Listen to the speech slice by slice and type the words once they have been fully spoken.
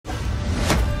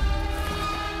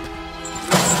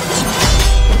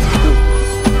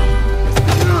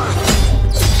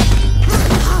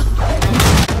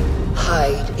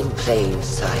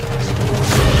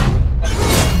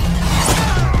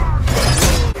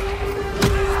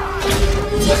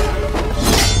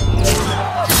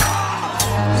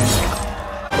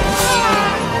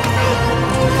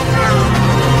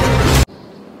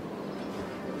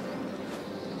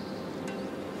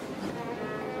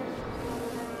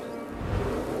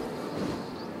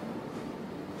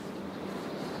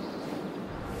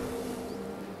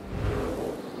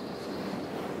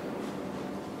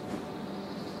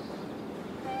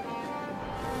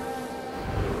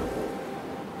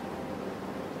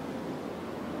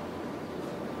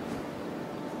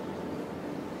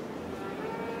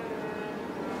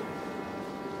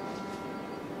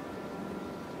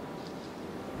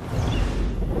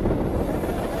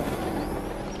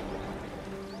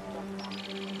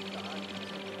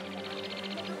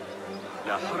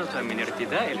لا حرج من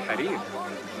ارتداء الحرير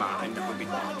مع أنه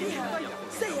بالتأكيد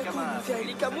سيكون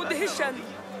ذلك مدهشاً.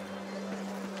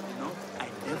 I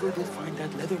never did find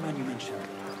that leather man you mentioned.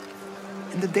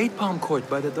 In the date palm court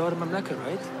by the Dar Mamlaka,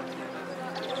 right?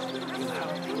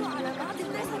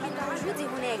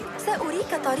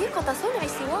 سأريك طريقة صنع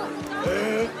سوار.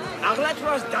 أغلط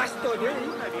was das today.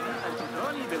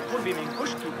 بالقرب من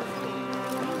كشك.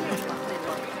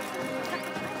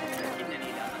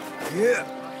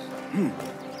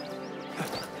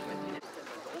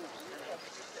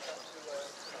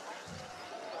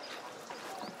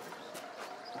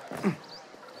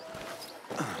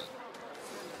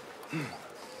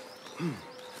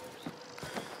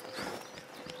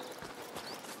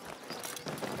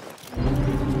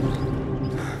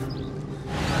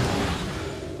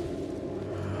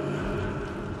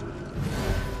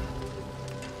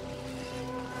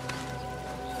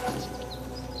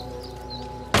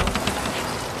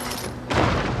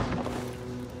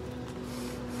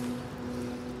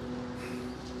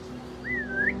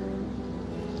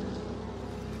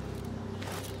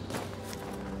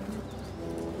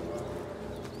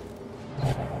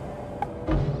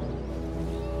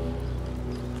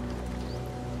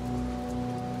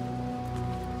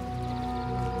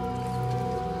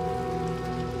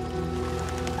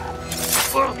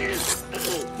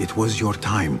 It was your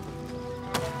time.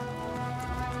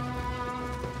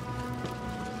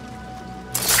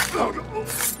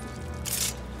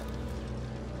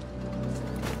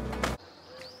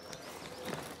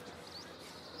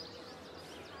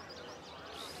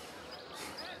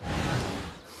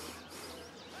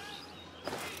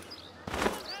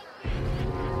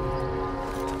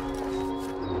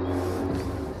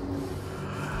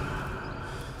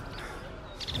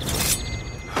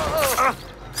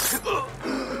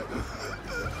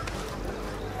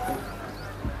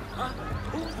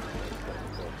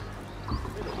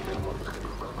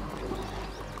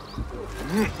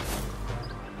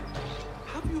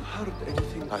 Have you heard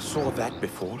anything? I saw that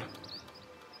before.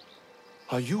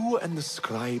 Are you and the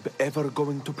scribe ever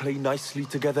going to play nicely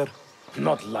together?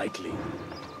 Not likely.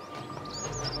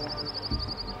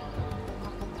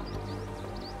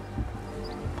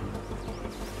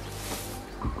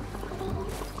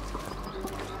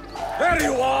 There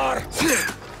you are!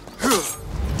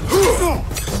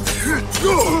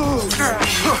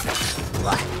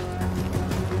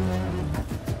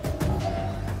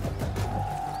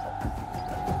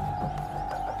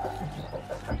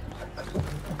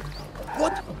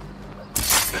 What?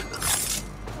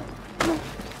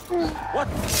 What?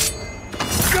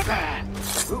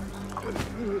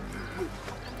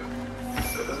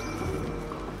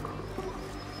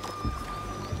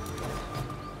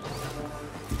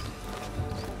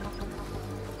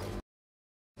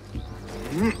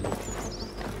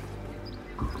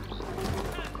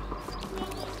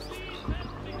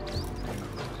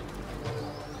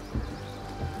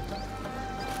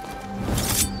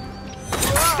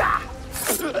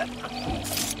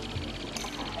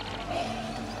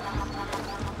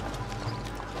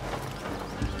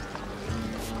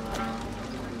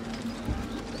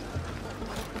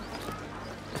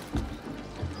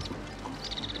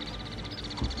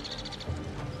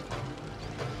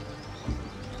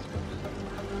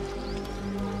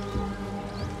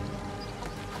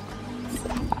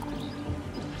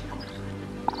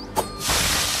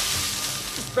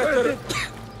 Better.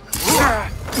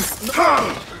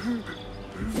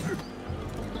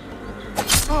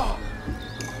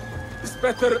 It's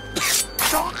better.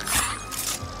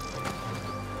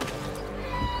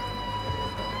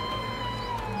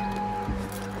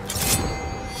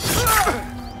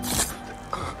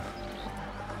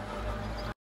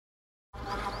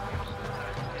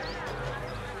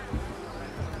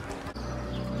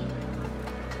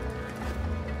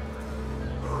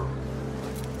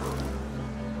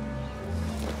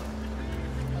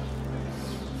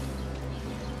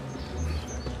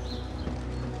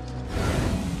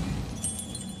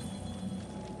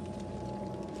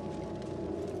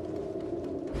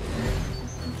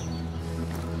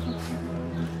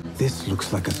 This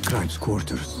looks like a scribe's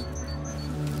quarters.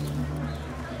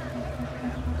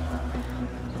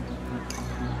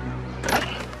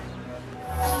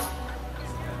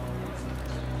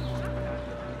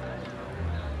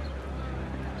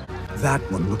 That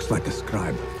one looks like a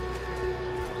scribe.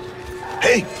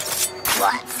 Hey!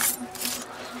 What?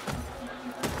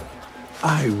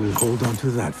 I will hold on to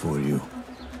that for you.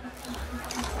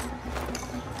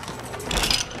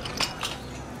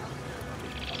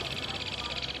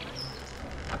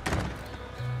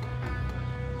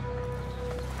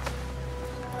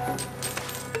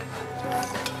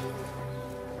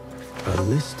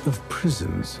 list of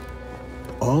prisons,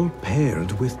 all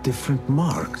paired with different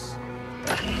marks.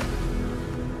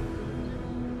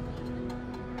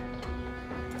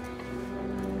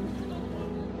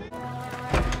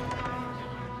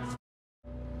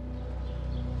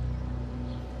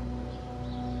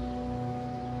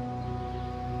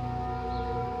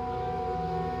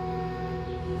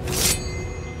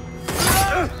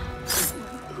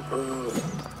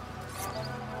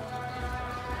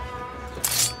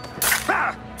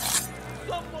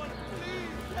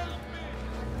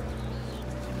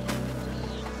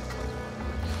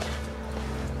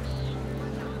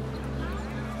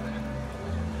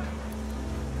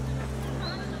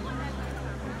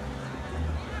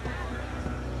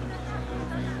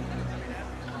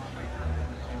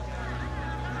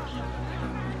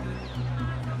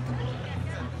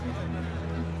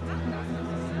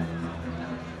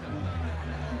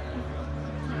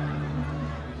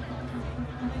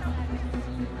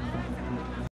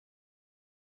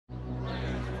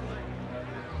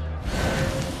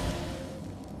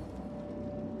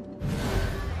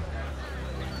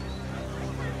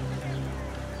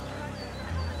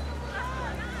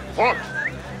 Fuck!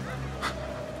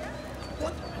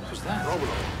 What was that?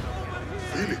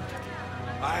 Feel it.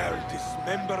 I'll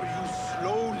dismember you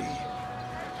slowly.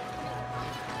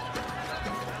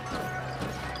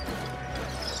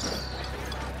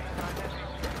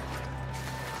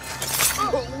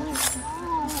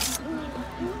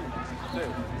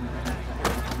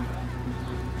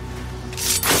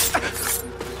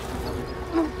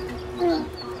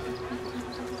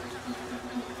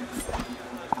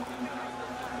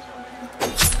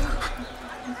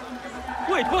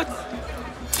 Wait, what?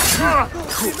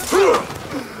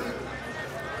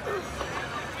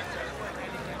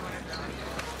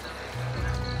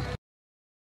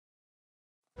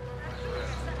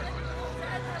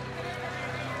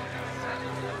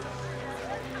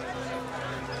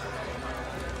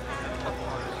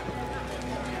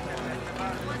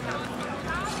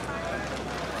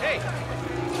 Hey!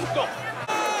 Stop!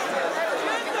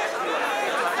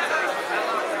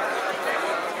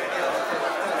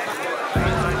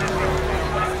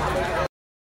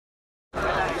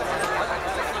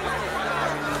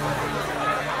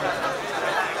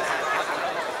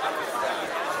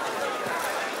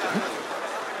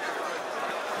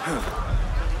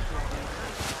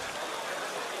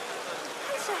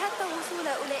 هل شاهدت وصول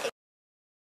أولئك؟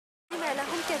 لما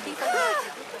لهم كثيفة؟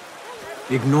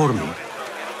 Ignore me.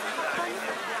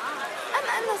 أم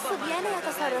أن الصبيان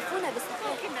يتصرفون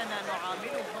بسخافة؟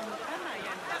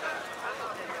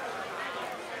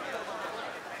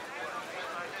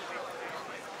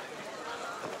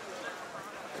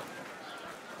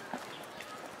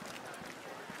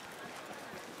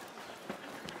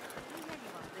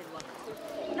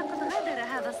 لقد غادر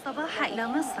هذا الصباح إلى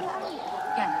مصر.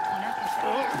 كانت هناك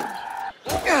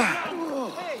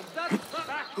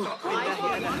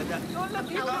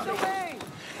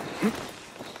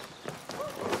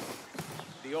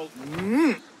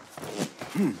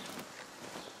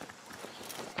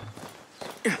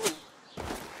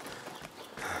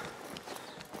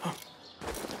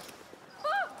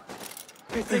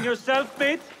Pissing yourself,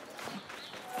 mate?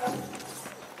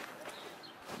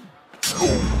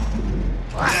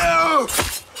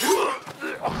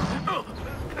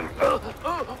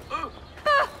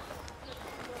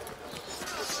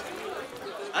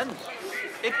 أنت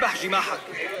اذبح جماحك.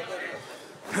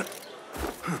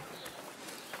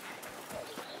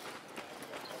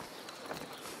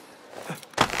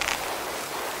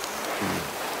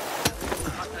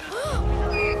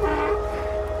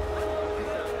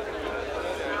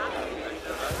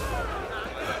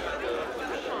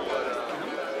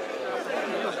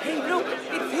 Hey, look!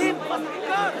 It's him!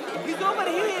 God! He's over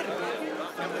here!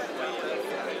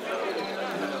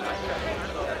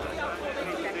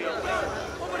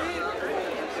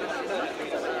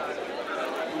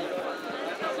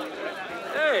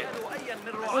 Hey!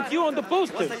 What's you on the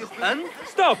poster? أنت؟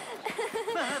 Stop!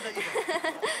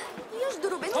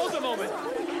 يجدر Hold a moment.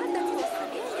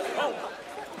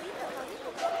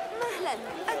 مهلا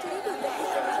أتريد الذهاب؟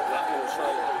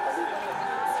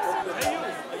 Hey, you!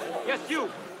 Yes, you!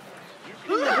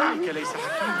 إن ذلك ليس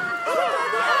حكيما.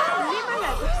 لم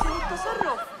لا تحسن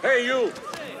التصرف؟ Hey, you!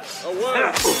 A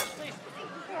word!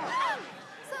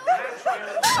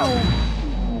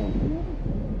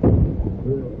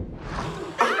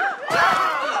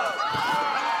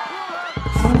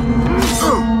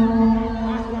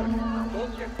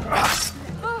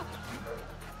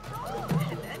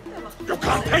 You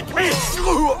can't take me!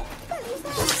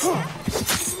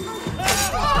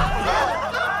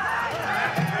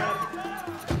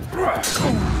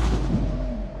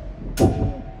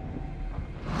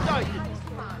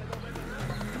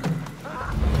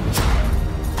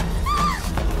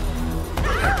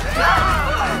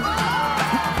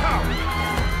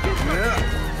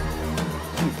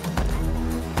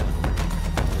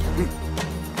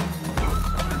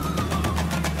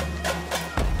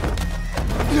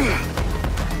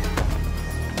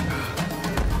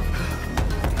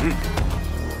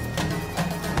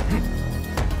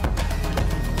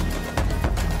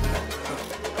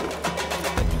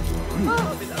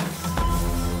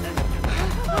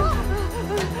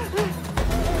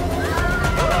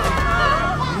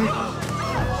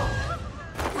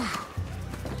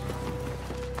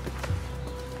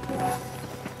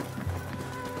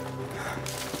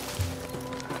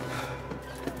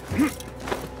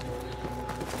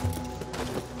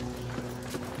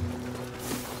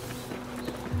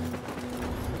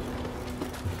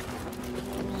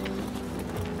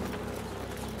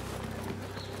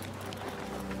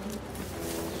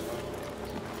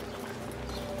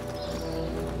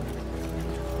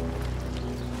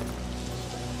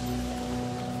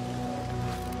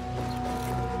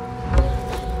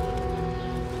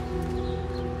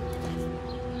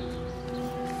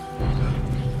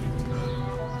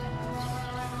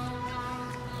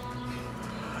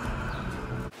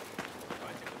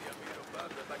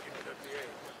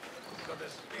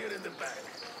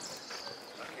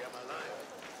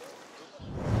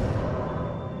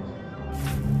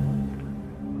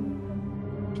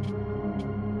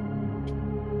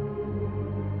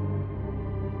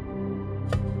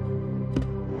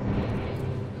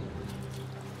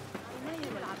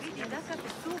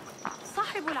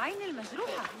 العين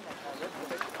المجروحة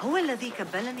هو الذي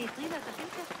كبلني طيلة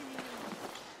تلك السنين.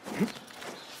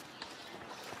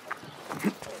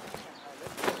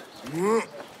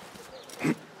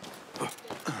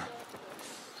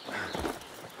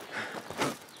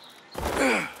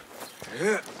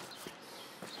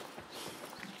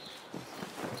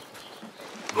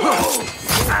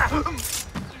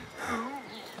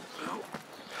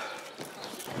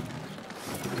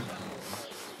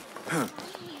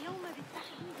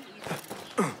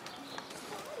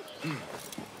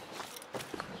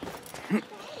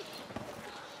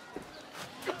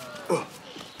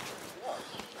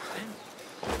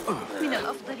 من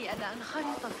الأفضل أن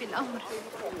أنخرط في الأمر.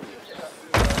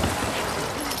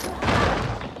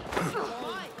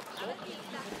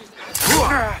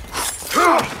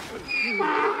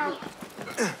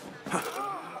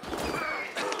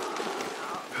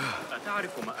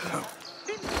 أتعرف ما أفعل؟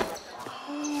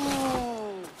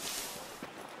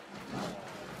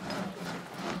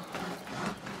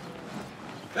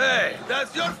 Hey,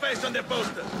 that's your face on the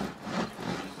poster.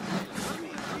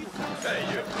 Hey,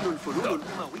 you.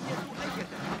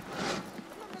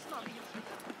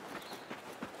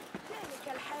 ذلك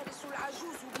الحارس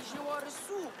العجوز بجوار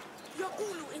السوق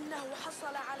يقول إنه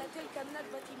حصل على تلك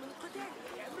الندبة من قتال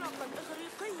عملاقا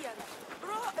إغريقيا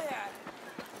رائع.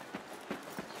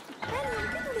 هل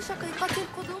يمكن لشقيقتي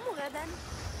القدوم غدا؟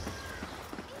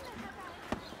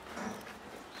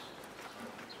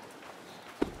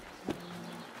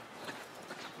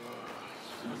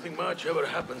 Nothing much ever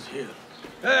happens here.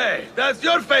 Hey, that's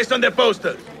your face on the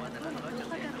poster.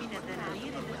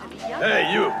 Hey,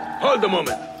 you. Hold a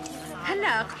moment.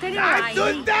 هلا أقترب عيني.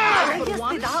 هي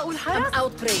استدعاء الحرس أو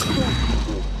تريد.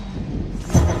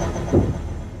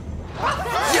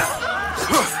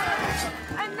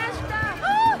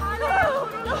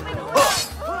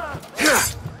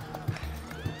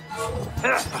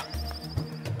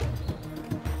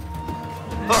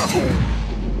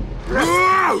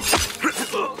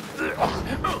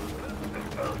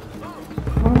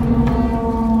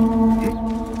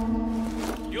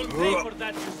 You'll pay for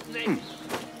that, you snake.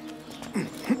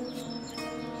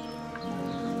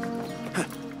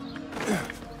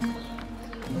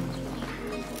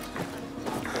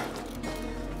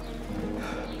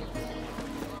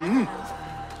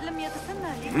 لم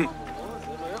يتسنى لي.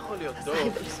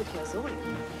 صاحب السوق يا زول.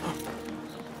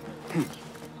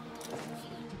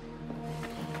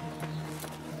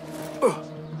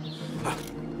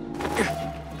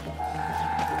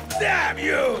 Damn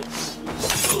you!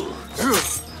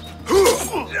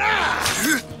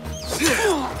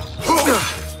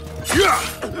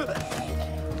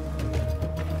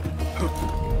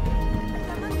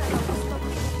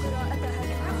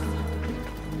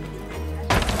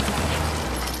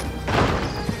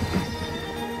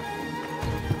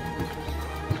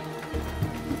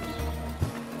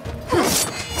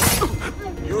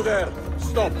 You there!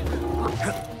 Stop!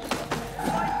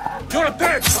 You're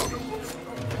dead!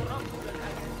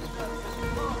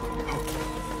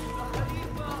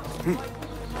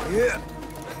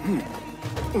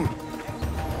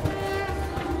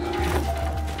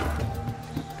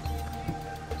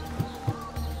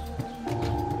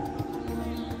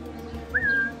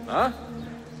 Huh?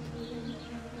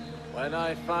 When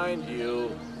I find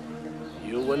you,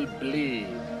 you will bleed.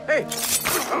 Hey!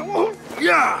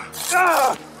 Yeah!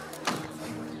 Ah!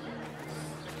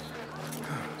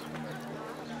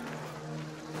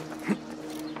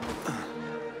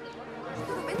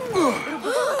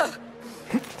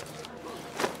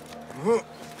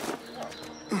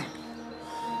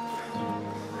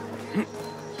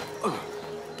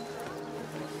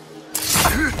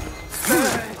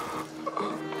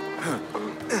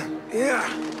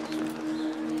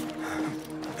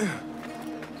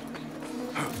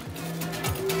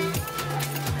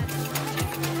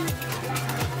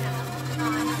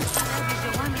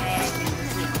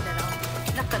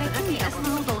 لكني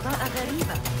أسمع ضوضاء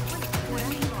غريبة.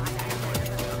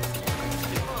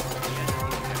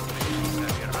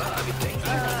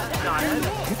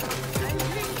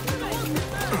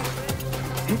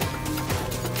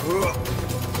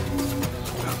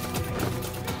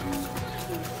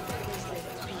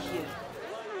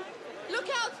 Look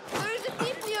out! There is a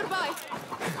thief nearby.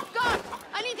 Guard!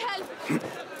 I need help.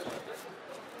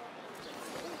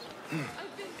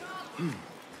 I've been robbed.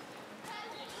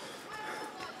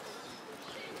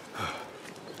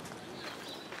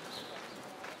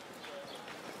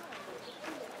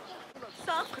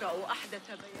 سأقرأ أحدث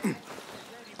بيانات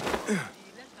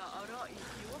لك آرائي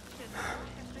في وقت لاحق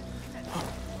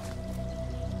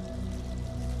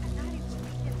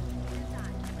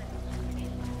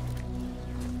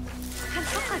هل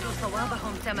فقدوا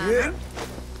صوابهم تماما؟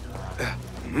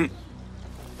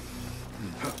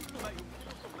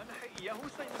 منحي إياه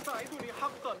سيساعدني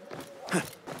حقا.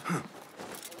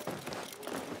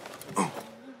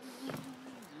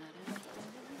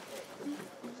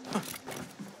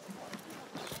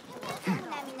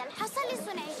 من الحصل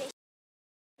الصناعي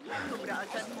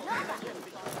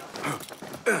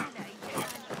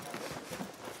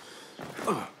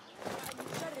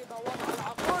نجرب وضع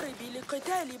العقارب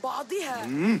لقتال بعضها.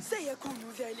 سيكون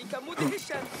ذلك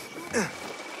مدهشا.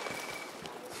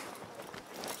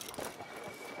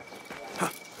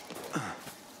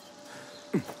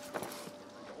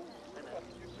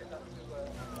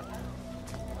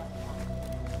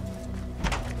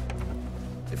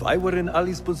 If I were in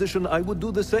Ali's position, I would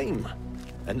do the same.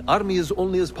 An army is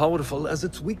only as powerful as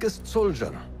its weakest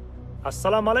soldier.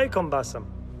 Assalamu alaikum, Basim.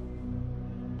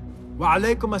 Wa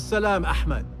alaikum assalam,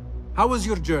 Ahmed. How was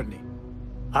your journey?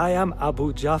 I am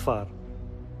Abu Jafar.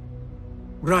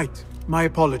 Right. My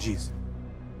apologies.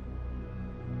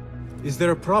 Is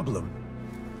there a problem?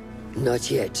 Not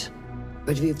yet.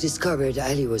 But we've discovered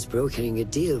Ali was brokering a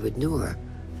deal with Noor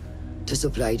to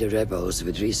supply the rebels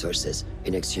with resources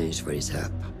in exchange for his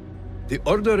help. The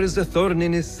Order is a thorn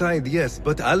in his side, yes,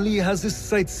 but Ali has his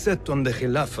sights set on the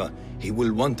Khilafah. He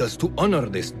will want us to honor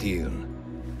this deal.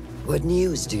 What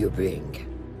news do you bring?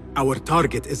 Our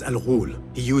target is Al-Ghul.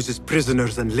 He uses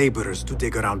prisoners and laborers to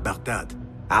dig around Baghdad.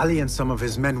 Ali and some of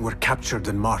his men were captured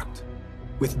and marked.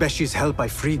 With Beshi's help, I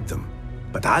freed them.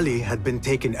 But Ali had been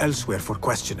taken elsewhere for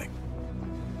questioning.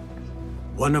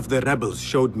 One of the rebels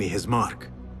showed me his mark.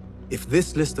 If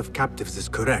this list of captives is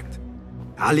correct,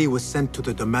 Ali was sent to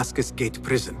the Damascus Gate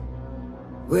prison.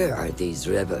 Where are these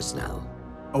rebels now?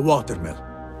 A watermill,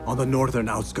 on the northern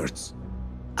outskirts.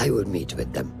 I will meet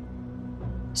with them.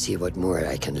 See what more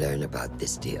I can learn about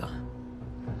this deal.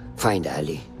 Find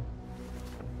Ali.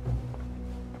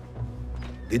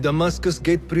 The Damascus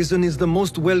Gate prison is the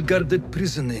most well-guarded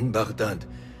prison in Baghdad.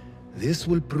 This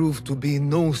will prove to be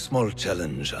no small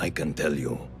challenge, I can tell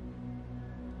you.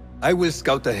 I will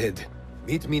scout ahead.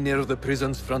 Meet me near the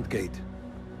prison's front gate.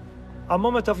 A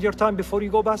moment of your time before you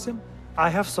go, Basim. I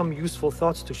have some useful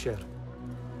thoughts to share.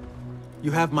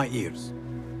 You have my ears.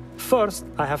 First,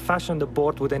 I have fashioned a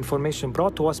board with information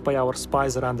brought to us by our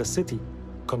spies around the city.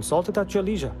 Consult it at your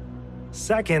leisure.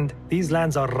 Second, these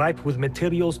lands are ripe with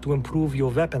materials to improve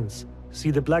your weapons.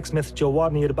 See the blacksmith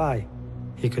Jawar nearby.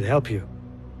 He could help you.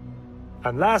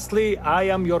 And lastly, I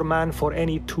am your man for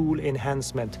any tool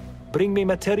enhancement. Bring me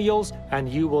materials, and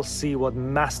you will see what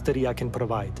mastery I can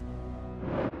provide.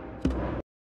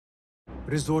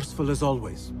 Resourceful as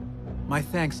always. My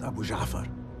thanks, Abu Ja'far.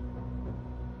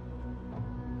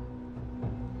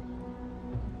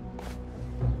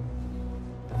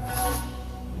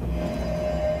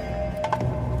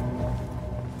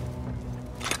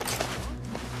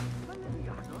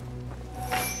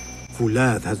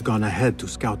 Fulath has gone ahead to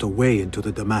scout a way into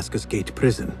the Damascus Gate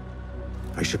prison.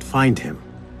 I should find him,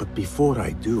 but before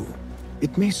I do,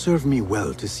 it may serve me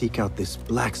well to seek out this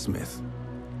blacksmith.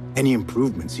 Any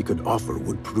improvements he could offer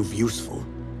would prove useful.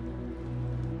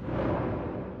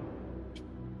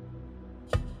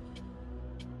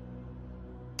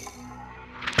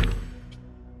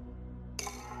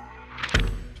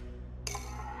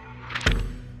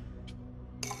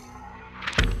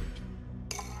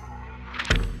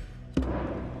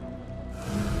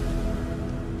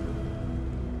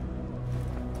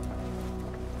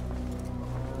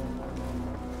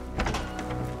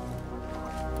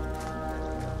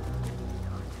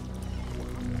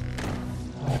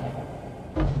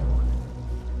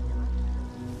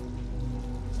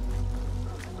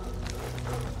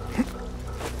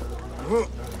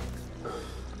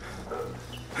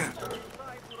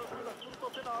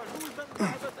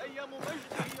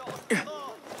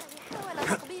 حاول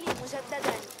تقبيلي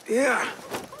مجددا. Yeah.